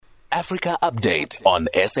Afrika Update on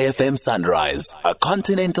SAFM Sunrise, a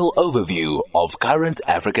continental overview of current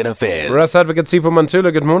African affairs. South Africa Sipho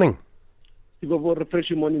Mantula, good morning.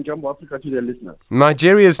 Refreshing morning, Jumbo Africa, to the listeners.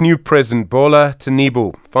 Nigeria's new President Bola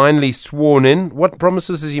Tinubu finally sworn in. What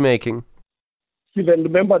promises is he making? Stephen,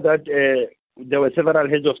 remember that there were several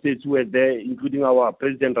heads of states who were there, including our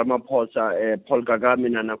President Ramaphosa, Paul Kagame,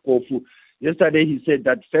 and Kofu. Yesterday, he said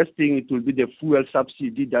that first thing, it will be the fuel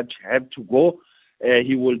subsidy that have to go.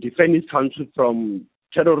 He will defend his country from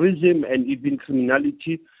terrorism and even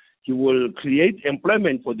criminality. He will create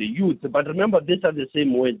employment for the youth. But remember, these are the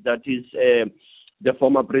same words that the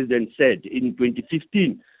former president said in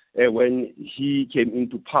 2015 when he came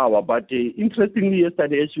into power. But interestingly,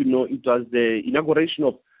 yesterday, as you know, it was the inauguration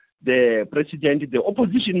of the president. The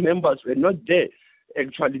opposition members were not there.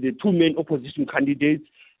 Actually, the two main opposition candidates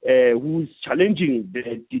who's challenging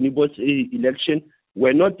the Tinubu's election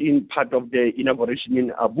were not in part of the inauguration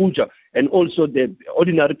in Abuja. And also the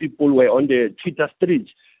ordinary people were on the Twitter streets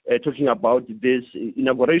talking about this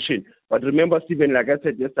inauguration. But remember, Stephen, like I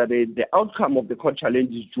said yesterday, the outcome of the court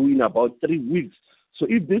challenge is due in about 3 weeks. So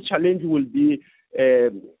if this challenge will be,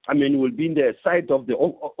 will be in the side of the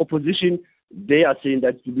opposition, they are saying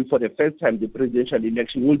that to be for the first time the presidential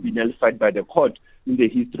election will be nullified by the court in the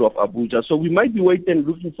history of Abuja. So we might be waiting,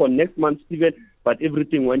 looking for next month, Stephen, but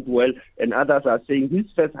everything went well. And others are saying his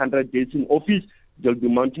first 100 days in office, there will be a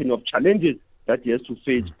mountain of challenges that he has to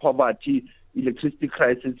face: poverty, electricity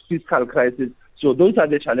crisis, fiscal crisis. So those are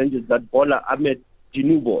the challenges that Bola Ahmed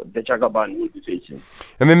Tinubu, the Jagaban, will be facing.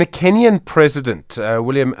 And then the Kenyan president,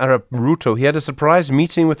 Arap Ruto, he had a surprise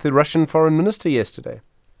meeting with the Russian foreign minister yesterday.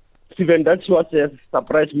 Stephen, that was a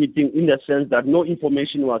surprise meeting in the sense that no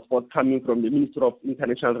information was forthcoming from the Minister of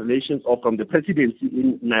International Relations or from the presidency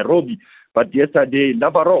in Nairobi. But yesterday,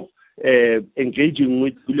 Lavrov engaging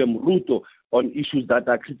with William Ruto on issues that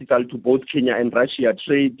are critical to both Kenya and Russia: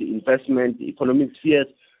 trade, investment, economic spheres,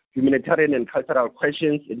 humanitarian and cultural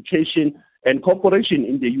questions, education, and cooperation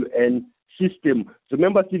in the UN system.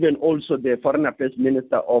 Remember, Stephen, also the Foreign Affairs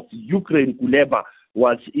Minister of Ukraine, Leabua,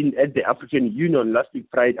 was at the African Union last week,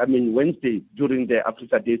 Wednesday, during the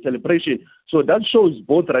Africa Day celebration. So that shows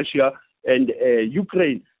both Russia and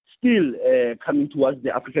Ukraine still coming towards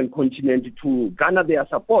the African continent to garner their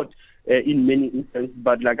support in many instances.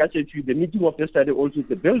 But like I said to you, the meeting of yesterday also is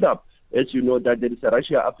a build-up, as you know, that there is a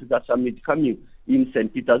Russia-Africa summit coming in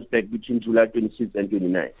St. Petersburg between July 26 and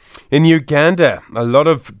 29. In Uganda, a lot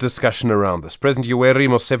of discussion around this. President Yoweri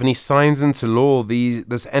Museveni signs into law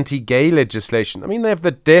this anti-gay legislation. They have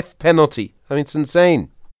the death penalty. It's insane.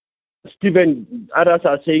 Stephen, others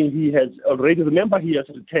are saying he has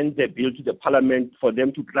returned the bill to the parliament for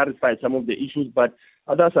them to clarify some of the issues, but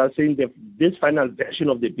others are saying that this final version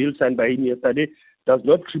of the bill signed by him yesterday does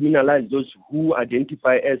not criminalize those who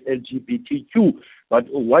identify as LGBTQ. But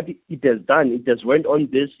what it has done, it has went on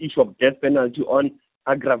this issue of death penalty on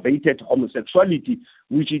aggravated homosexuality,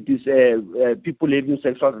 which it is people having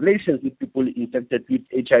sexual relations with people infected with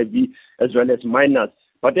HIV as well as minors.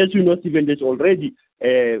 But as you know, Stephen, there's already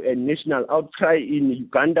a national outcry in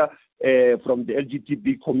Uganda from the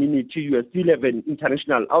LGBT community. You still have an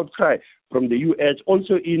international outcry from the US.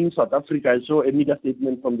 Also in South Africa, I saw a media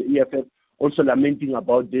statement from the EFF also lamenting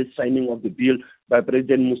about this signing of the bill by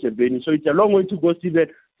President Museveni. So it's a long way to go, Stephen.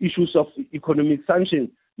 Issues of economic sanctions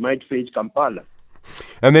might face Kampala.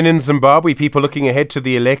 And then in Zimbabwe, people looking ahead to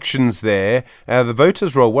the elections there, the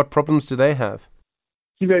voters' roll, what problems do they have?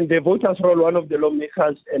 Stephen, the voters' roll, one of the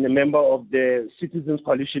lawmakers and a member of the Citizens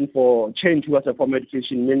Coalition for Change, who was a former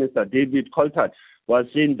education minister, David Coltart, was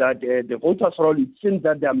saying that the voters' roll, it seems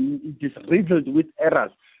that it is riddled with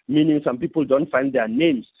errors, meaning some people don't find their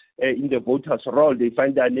names in the voters' roll. They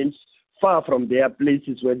find their names far from their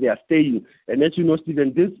places where they are staying. And as you know,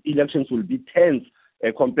 Stephen, these elections will be tense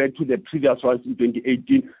compared to the previous ones in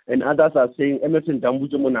 2018. And others are saying Emerson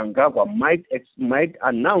Dambuzo Mnangagwa might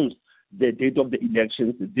announce the date of the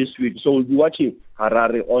elections this week. So we'll be watching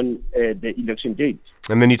Harare on the election date.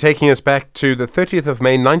 And then you're taking us back to the 30th of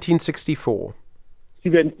May, 1964.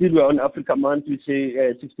 Stephen, still we're on Africa Month. We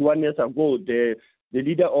say 61 years ago, the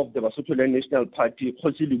leader of the Basutoland National Party,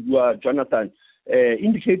 Leabua, Jonathan,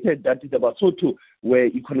 indicated that the Basotho were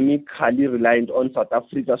economically reliant on South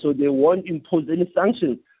Africa, so they won't impose any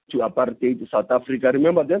sanctions to apartheid South Africa.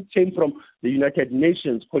 Remember, that came from the United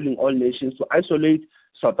Nations, calling all nations to isolate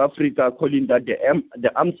South Africa, calling that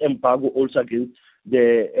the arms embargo also against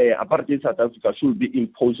the apartheid South Africa should be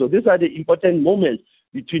imposed. So these are the important moments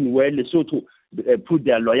between where Lesotho put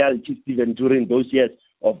their loyalty even during those years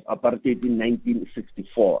of apartheid in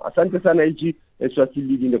 1964. Asante sana LG, as you are still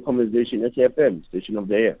leading the conversation, SAFM, Station of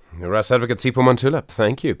the Year. South Africa, Sipho Mantula,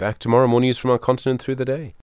 thank you. Back tomorrow, more news from our continent through the day.